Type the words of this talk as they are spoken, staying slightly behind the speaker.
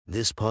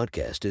This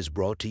podcast is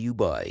brought to you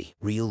by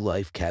Real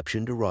Life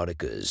Captioned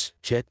Eroticas.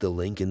 Check the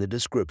link in the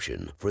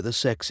description for the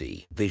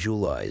sexy,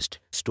 visualized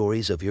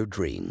stories of your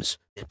dreams.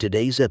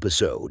 Today's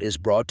episode is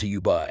brought to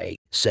you by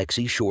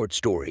Sexy Short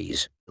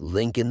Stories.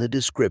 Link in the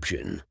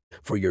description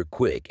for your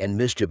quick and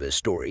mischievous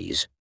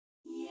stories.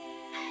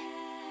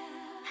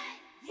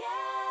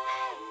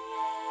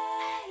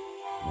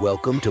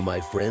 Welcome to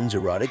my friend's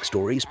Erotic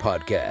Stories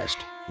podcast,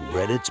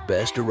 Reddit's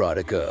Best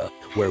Erotica,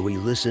 where we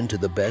listen to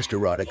the best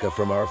erotica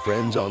from our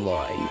friends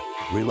online.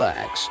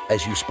 Relax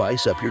as you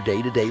spice up your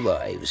day-to-day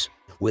lives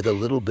with a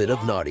little bit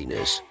of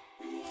naughtiness.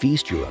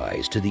 Feast your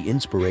eyes to the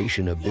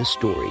inspiration of this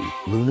story,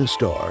 Luna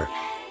Star.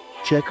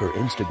 Check her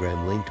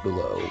Instagram linked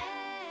below.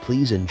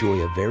 Please enjoy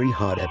a very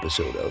hot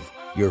episode of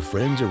Your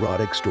Friend's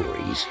Erotic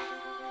Stories.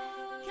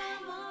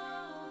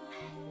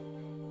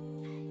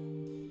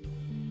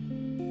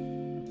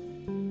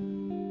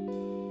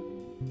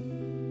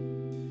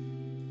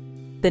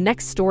 The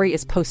next story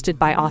is posted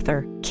by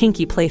author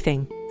Kinky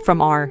Plaything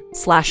from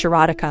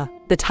r/erotica.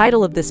 The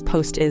title of this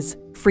post is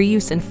Free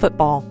Use in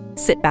Football.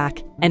 Sit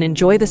back and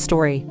enjoy the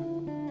story.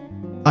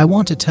 I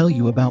want to tell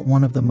you about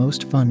one of the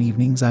most fun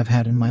evenings I've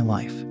had in my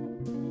life.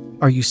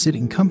 Are you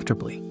sitting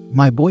comfortably?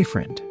 My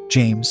boyfriend,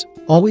 James,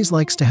 always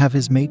likes to have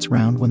his mates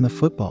round when the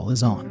football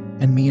is on,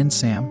 and me and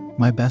Sam,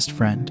 my best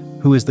friend,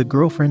 who is the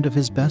girlfriend of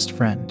his best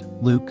friend,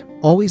 Luke,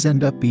 always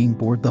end up being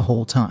bored the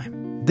whole time.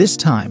 This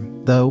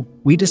time, though,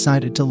 we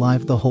decided to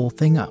live the whole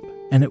thing up,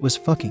 and it was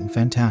fucking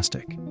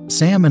fantastic.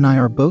 Sam and I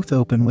are both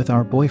open with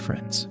our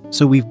boyfriends,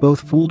 so we've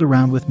both fooled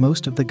around with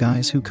most of the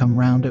guys who come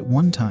round at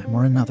one time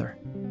or another.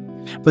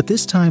 But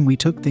this time we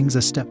took things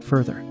a step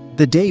further.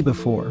 The day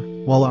before,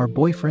 while our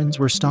boyfriends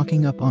were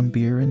stocking up on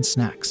beer and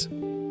snacks,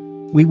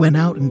 we went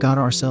out and got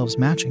ourselves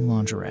matching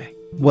lingerie.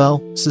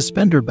 Well,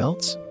 suspender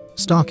belts,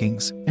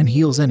 stockings, and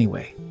heels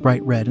anyway,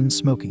 bright red and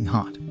smoking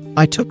hot.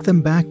 I took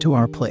them back to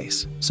our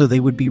place, so they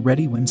would be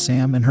ready when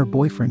Sam and her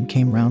boyfriend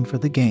came round for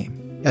the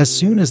game. As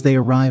soon as they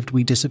arrived,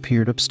 we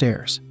disappeared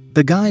upstairs.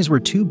 The guys were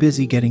too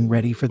busy getting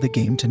ready for the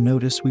game to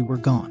notice we were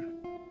gone,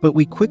 but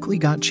we quickly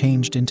got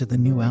changed into the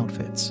new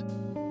outfits.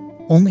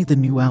 Only the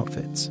new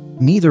outfits.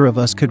 Neither of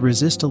us could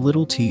resist a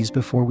little tease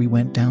before we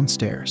went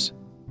downstairs,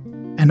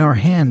 and our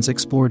hands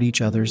explored each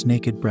other's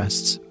naked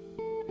breasts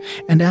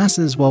and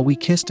asses while we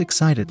kissed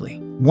excitedly.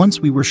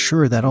 Once we were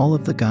sure that all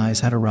of the guys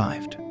had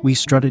arrived, we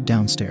strutted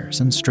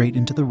downstairs and straight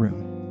into the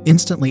room.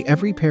 Instantly,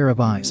 every pair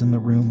of eyes in the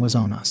room was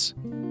on us.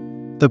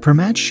 The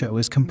pre-match show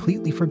is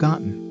completely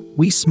forgotten.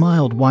 We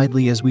smiled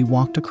widely as we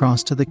walked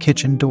across to the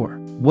kitchen door.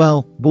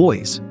 Well,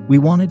 boys, we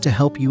wanted to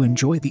help you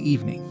enjoy the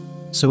evening,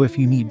 so if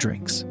you need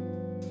drinks,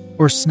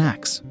 or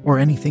snacks, or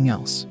anything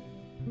else,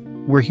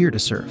 we're here to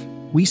serve.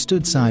 We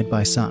stood side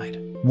by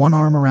side, one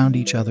arm around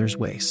each other's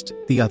waist,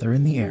 the other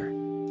in the air,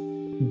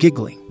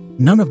 giggling.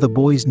 None of the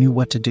boys knew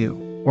what to do,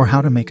 or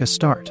how to make a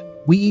start.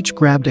 We each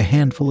grabbed a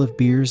handful of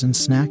beers and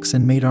snacks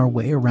and made our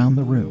way around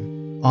the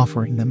room,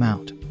 offering them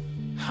out,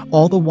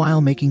 all the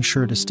while making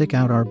sure to stick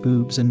out our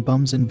boobs and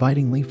bums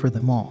invitingly for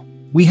them all.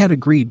 We had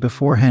agreed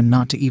beforehand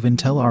not to even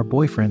tell our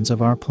boyfriends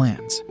of our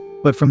plans,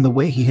 but from the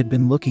way he had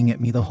been looking at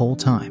me the whole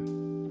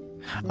time,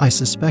 I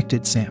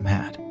suspected Sam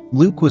had.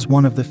 Luke was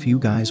one of the few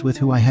guys with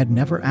who I had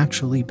never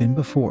actually been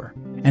before,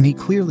 and he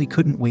clearly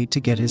couldn't wait to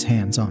get his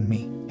hands on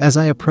me. As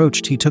I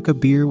approached, he took a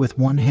beer with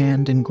one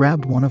hand and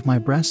grabbed one of my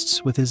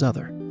breasts with his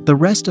other. The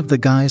rest of the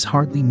guys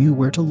hardly knew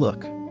where to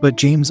look, but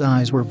James'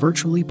 eyes were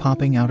virtually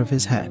popping out of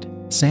his head.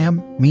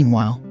 Sam,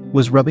 meanwhile,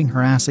 was rubbing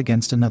her ass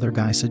against another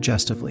guy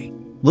suggestively,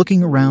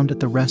 looking around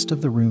at the rest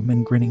of the room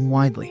and grinning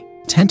widely.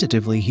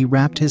 Tentatively, he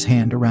wrapped his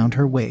hand around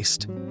her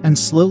waist and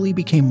slowly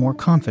became more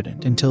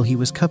confident until he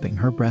was cupping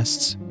her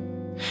breasts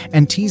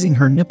and teasing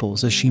her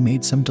nipples as she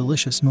made some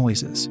delicious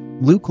noises.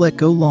 Luke let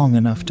go long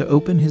enough to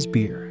open his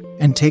beer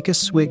and take a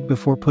swig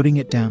before putting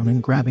it down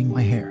and grabbing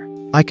my hair.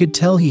 I could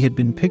tell he had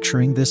been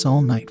picturing this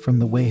all night from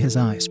the way his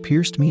eyes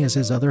pierced me as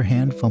his other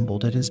hand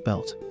fumbled at his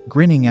belt.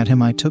 Grinning at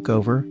him, I took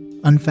over,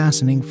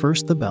 unfastening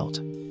first the belt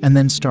and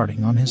then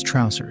starting on his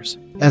trousers.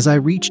 As I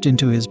reached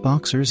into his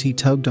boxers, he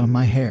tugged on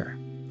my hair,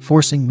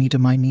 forcing me to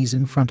my knees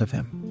in front of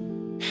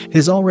him,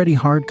 his already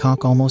hard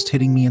cock almost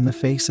hitting me in the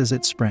face as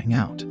it sprang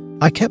out.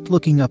 I kept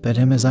looking up at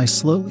him as I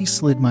slowly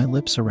slid my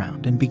lips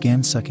around and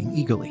began sucking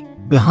eagerly.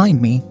 Behind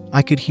me,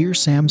 I could hear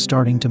Sam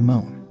starting to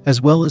moan,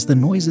 as well as the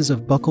noises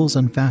of buckles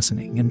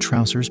unfastening and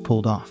trousers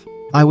pulled off.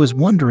 I was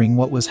wondering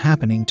what was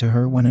happening to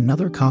her when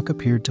another cock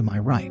appeared to my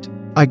right.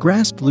 I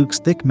grasped Luke's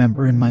thick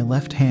member in my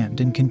left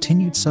hand and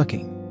continued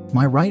sucking,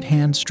 my right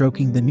hand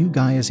stroking the new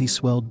guy as he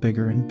swelled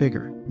bigger and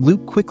bigger.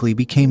 Luke quickly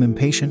became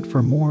impatient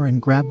for more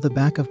and grabbed the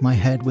back of my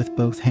head with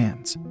both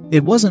hands.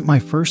 It wasn't my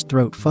first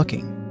throat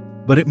fucking,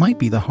 but it might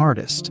be the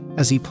hardest,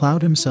 as he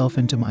plowed himself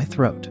into my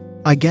throat.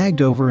 I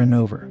gagged over and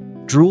over,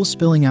 drool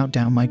spilling out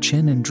down my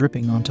chin and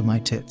dripping onto my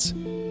tits.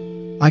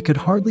 I could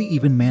hardly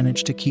even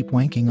manage to keep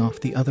wanking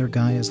off the other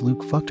guy as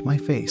Luke fucked my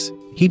face.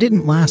 He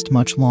didn't last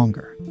much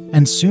longer,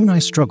 and soon I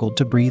struggled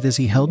to breathe as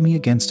he held me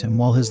against him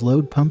while his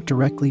load pumped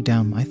directly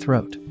down my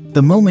throat.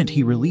 The moment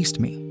he released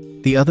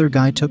me, the other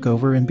guy took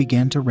over and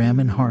began to ram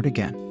in hard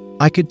again.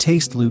 I could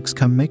taste Luke's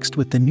cum mixed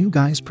with the new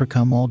guy's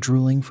precum all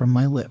drooling from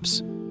my lips,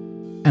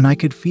 and I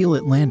could feel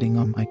it landing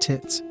on my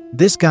tits.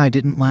 This guy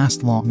didn't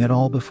last long at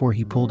all before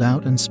he pulled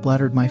out and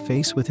splattered my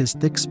face with his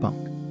thick spunk.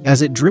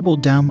 As it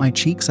dribbled down my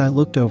cheeks, I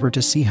looked over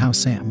to see how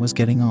Sam was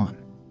getting on.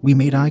 We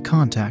made eye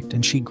contact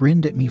and she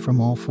grinned at me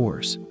from all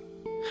fours,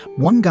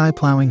 one guy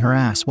plowing her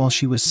ass while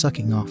she was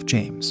sucking off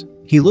James.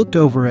 He looked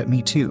over at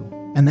me too,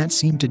 and that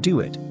seemed to do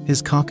it.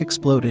 His cock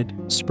exploded,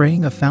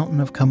 spraying a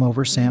fountain of cum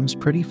over Sam's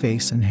pretty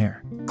face and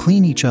hair.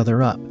 "Clean each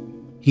other up,"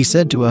 he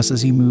said to us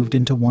as he moved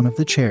into one of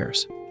the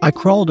chairs. I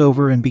crawled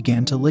over and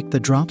began to lick the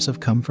drops of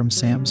cum from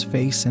Sam's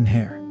face and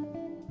hair.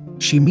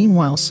 She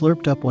meanwhile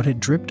slurped up what had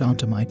dripped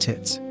onto my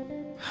tits,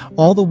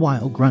 all the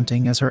while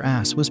grunting as her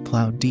ass was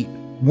plowed deep.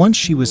 Once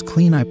she was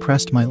clean, I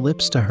pressed my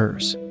lips to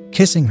hers,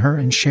 kissing her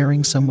and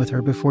sharing some with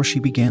her before she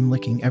began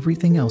licking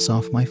everything else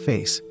off my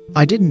face.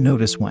 I didn't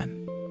notice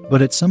when,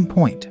 but at some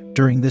point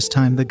during this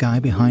time the guy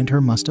behind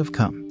her must have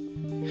come,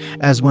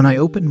 as when I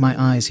opened my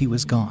eyes he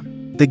was gone.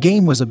 The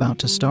game was about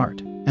to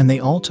start, and they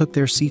all took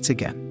their seats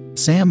again.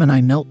 Sam and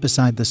I knelt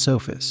beside the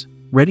sofas,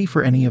 ready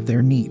for any of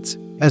their needs.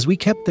 As we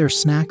kept their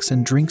snacks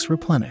and drinks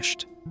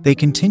replenished, they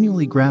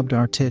continually grabbed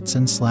our tits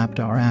and slapped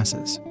our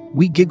asses.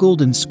 We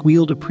giggled and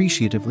squealed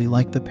appreciatively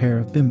like the pair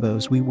of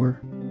bimbos we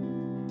were,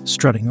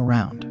 strutting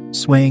around,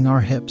 swaying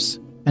our hips,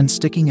 and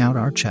sticking out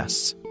our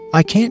chests.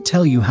 I can't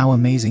tell you how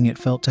amazing it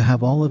felt to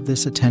have all of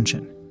this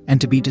attention,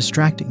 and to be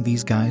distracting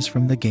these guys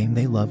from the game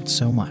they loved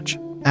so much.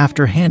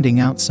 After handing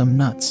out some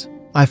nuts,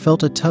 I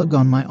felt a tug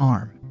on my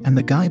arm, and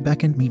the guy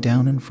beckoned me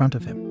down in front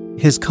of him.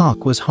 His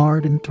cock was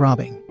hard and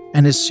throbbing,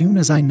 and as soon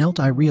as I knelt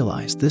I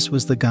realized this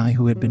was the guy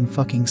who had been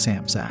fucking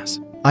Sam's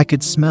ass. I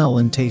could smell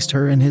and taste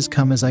her and his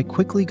cum as I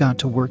quickly got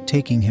to work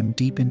taking him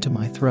deep into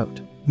my throat.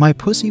 My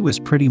pussy was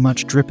pretty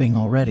much dripping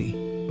already,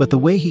 but the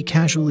way he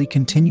casually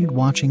continued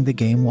watching the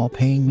game while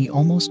paying me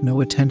almost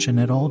no attention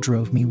at all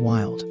drove me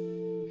wild.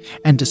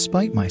 And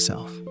despite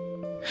myself,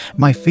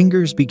 my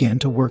fingers began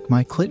to work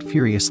my clit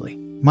furiously.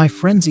 My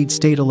frenzied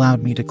state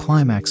allowed me to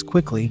climax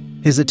quickly,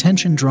 his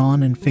attention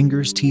drawn and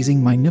fingers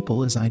teasing my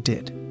nipple as I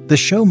did. The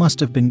show must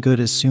have been good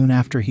as soon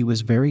after he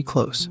was very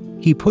close.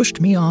 He pushed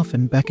me off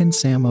and beckoned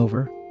Sam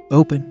over.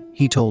 "Open,"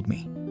 he told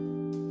me,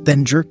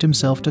 then jerked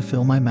himself to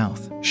fill my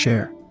mouth.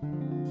 "Share,"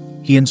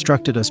 he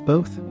instructed us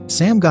both.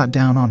 Sam got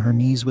down on her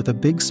knees with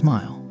a big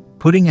smile,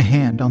 putting a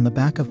hand on the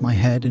back of my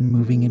head and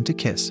moving in to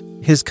kiss.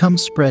 His cum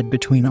spread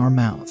between our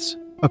mouths,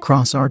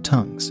 across our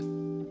tongues,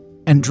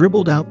 and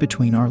dribbled out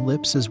between our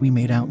lips as we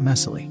made out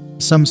messily.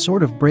 Some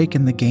sort of break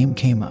in the game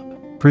came up,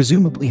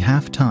 presumably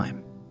half-time,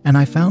 and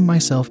I found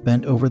myself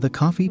bent over the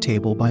coffee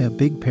table by a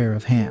big pair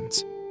of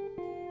hands,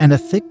 and a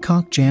thick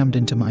cock jammed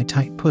into my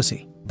tight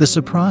pussy. The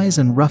surprise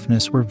and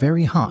roughness were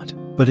very hot,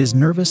 but his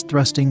nervous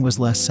thrusting was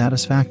less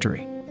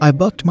satisfactory. I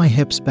bucked my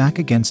hips back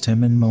against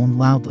him and moaned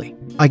loudly.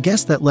 I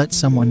guess that let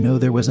someone know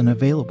there was an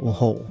available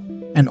hole,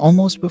 and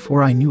almost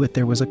before I knew it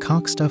there was a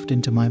cock stuffed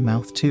into my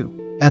mouth too.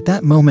 At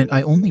that moment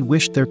I only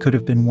wished there could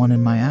have been one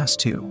in my ass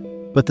too,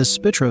 but the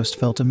spit roast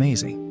felt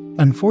amazing.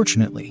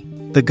 Unfortunately,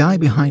 the guy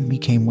behind me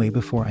came way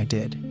before I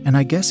did, and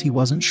I guess he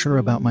wasn't sure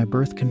about my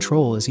birth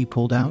control as he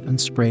pulled out and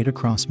sprayed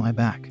across my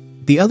back.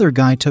 The other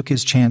guy took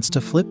his chance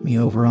to flip me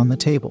over on the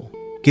table,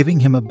 giving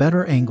him a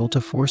better angle to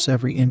force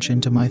every inch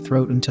into my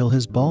throat until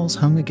his balls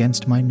hung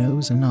against my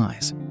nose and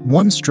eyes.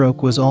 One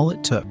stroke was all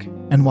it took,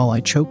 and while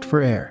I choked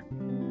for air,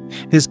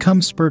 his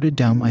cum spurted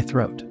down my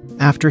throat.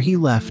 After he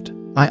left,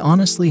 I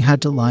honestly had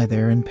to lie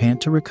there and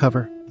pant to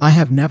recover. I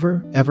have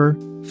never, ever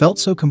felt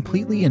so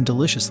completely and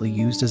deliciously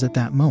used as at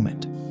that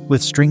moment,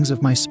 with strings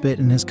of my spit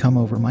and his cum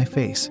over my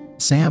face.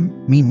 Sam,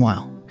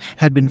 meanwhile,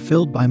 had been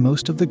filled by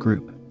most of the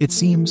group, it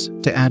seems,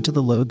 to add to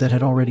the load that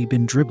had already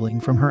been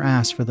dribbling from her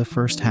ass for the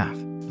first half.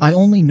 I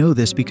only know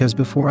this because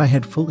before I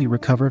had fully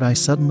recovered I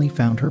suddenly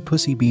found her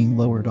pussy being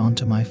lowered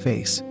onto my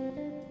face,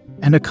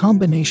 and a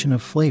combination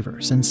of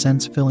flavors and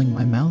scents filling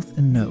my mouth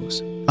and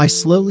nose. I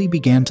slowly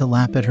began to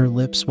lap at her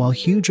lips while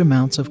huge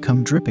amounts of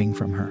cum dripping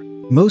from her.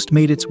 Most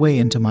made its way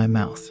into my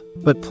mouth,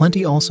 but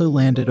plenty also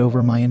landed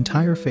over my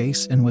entire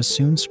face and was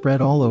soon spread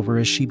all over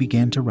as she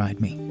began to ride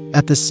me.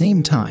 At the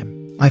same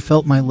time, I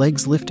felt my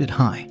legs lifted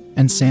high,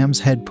 and Sam's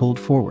head pulled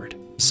forward.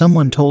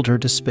 Someone told her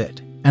to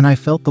spit, and I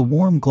felt the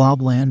warm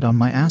glob land on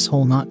my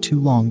asshole not too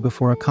long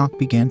before a cock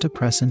began to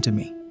press into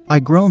me. I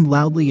groaned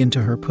loudly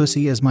into her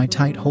pussy as my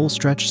tight hole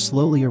stretched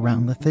slowly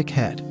around the thick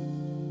head,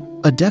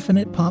 a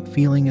definite pop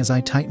feeling as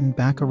I tightened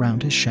back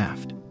around his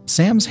shaft.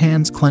 Sam's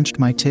hands clenched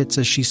my tits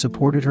as she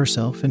supported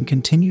herself and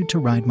continued to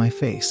ride my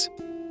face,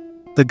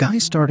 the guy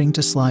starting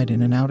to slide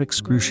in and out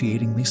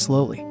excruciatingly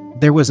slowly.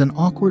 There was an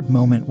awkward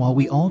moment while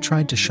we all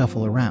tried to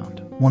shuffle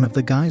around. One of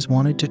the guys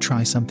wanted to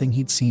try something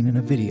he'd seen in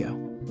a video,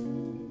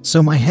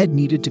 so my head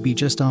needed to be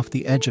just off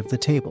the edge of the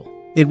table.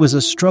 It was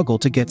a struggle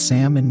to get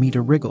Sam and me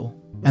to wriggle,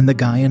 and the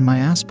guy in my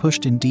ass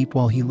pushed in deep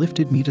while he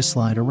lifted me to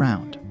slide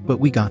around, but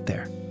we got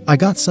there. I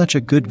got such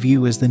a good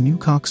view as the new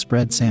cock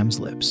spread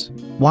Sam's lips,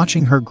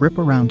 watching her grip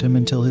around him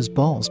until his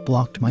balls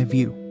blocked my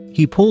view.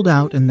 He pulled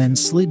out and then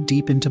slid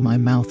deep into my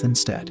mouth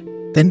instead,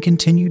 then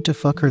continued to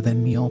fuck her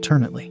then me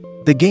alternately.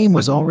 The game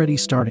was already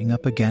starting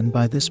up again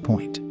by this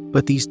point,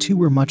 but these two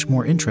were much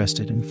more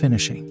interested in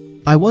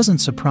finishing. I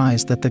wasn't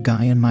surprised that the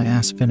guy in my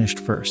ass finished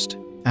first.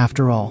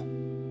 After all,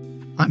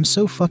 I'm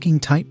so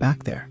fucking tight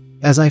back there.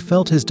 As I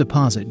felt his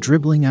deposit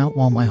dribbling out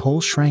while my hole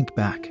shrank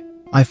back,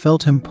 I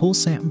felt him pull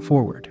Sam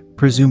forward,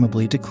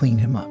 presumably to clean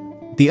him up.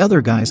 The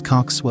other guy's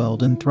cock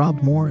swelled and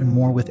throbbed more and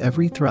more with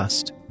every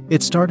thrust.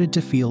 It started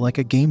to feel like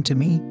a game to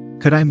me.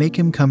 Could I make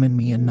him come in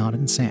me and not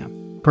in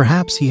Sam?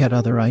 Perhaps he had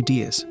other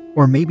ideas,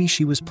 or maybe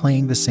she was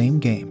playing the same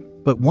game,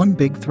 but one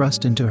big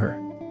thrust into her,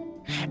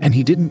 and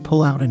he didn't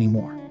pull out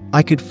anymore.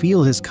 I could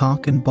feel his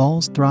cock and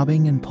balls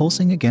throbbing and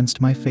pulsing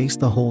against my face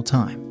the whole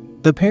time.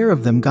 The pair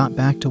of them got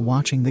back to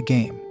watching the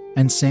game,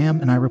 and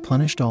Sam and I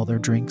replenished all their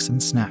drinks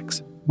and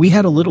snacks. We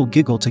had a little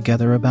giggle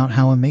together about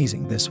how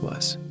amazing this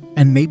was,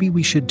 and maybe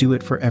we should do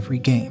it for every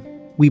game.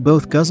 We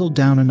both guzzled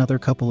down another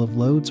couple of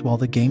loads while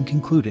the game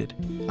concluded.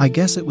 I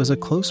guess it was a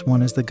close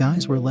one as the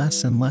guys were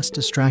less and less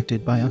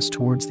distracted by us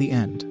towards the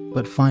end,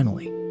 but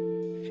finally,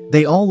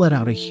 they all let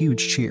out a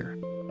huge cheer.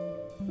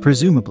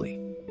 Presumably,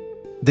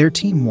 their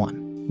team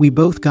won. We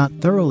both got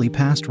thoroughly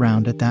passed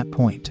round at that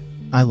point.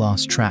 I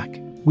lost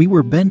track. We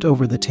were bent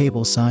over the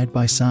table side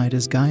by side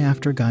as guy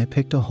after guy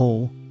picked a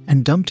hole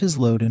and dumped his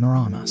load in or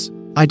on us.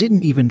 I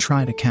didn't even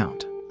try to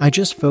count. I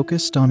just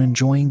focused on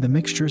enjoying the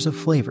mixtures of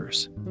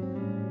flavors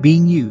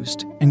being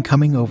used and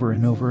coming over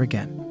and over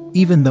again.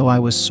 Even though I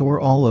was sore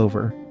all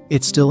over,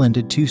 it still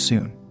ended too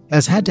soon.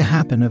 As had to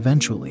happen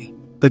eventually,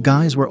 the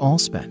guys were all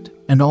spent,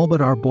 and all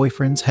but our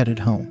boyfriends headed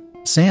home.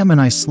 Sam and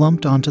I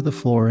slumped onto the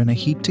floor in a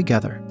heap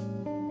together,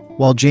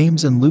 while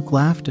James and Luke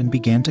laughed and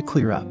began to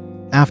clear up.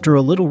 After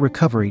a little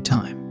recovery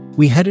time,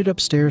 we headed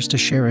upstairs to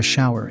share a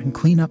shower and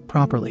clean up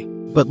properly.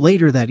 But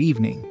later that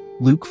evening,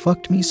 Luke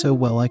fucked me so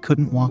well I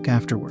couldn't walk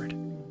afterward.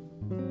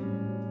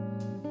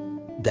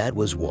 That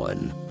was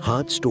one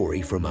hot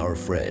story from our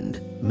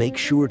friend. Make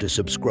sure to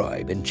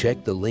subscribe and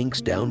check the links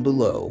down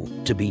below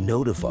to be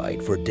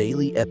notified for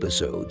daily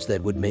episodes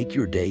that would make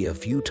your day a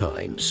few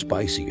times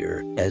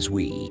spicier as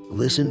we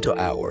listen to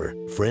our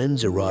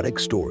friends' erotic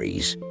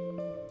stories.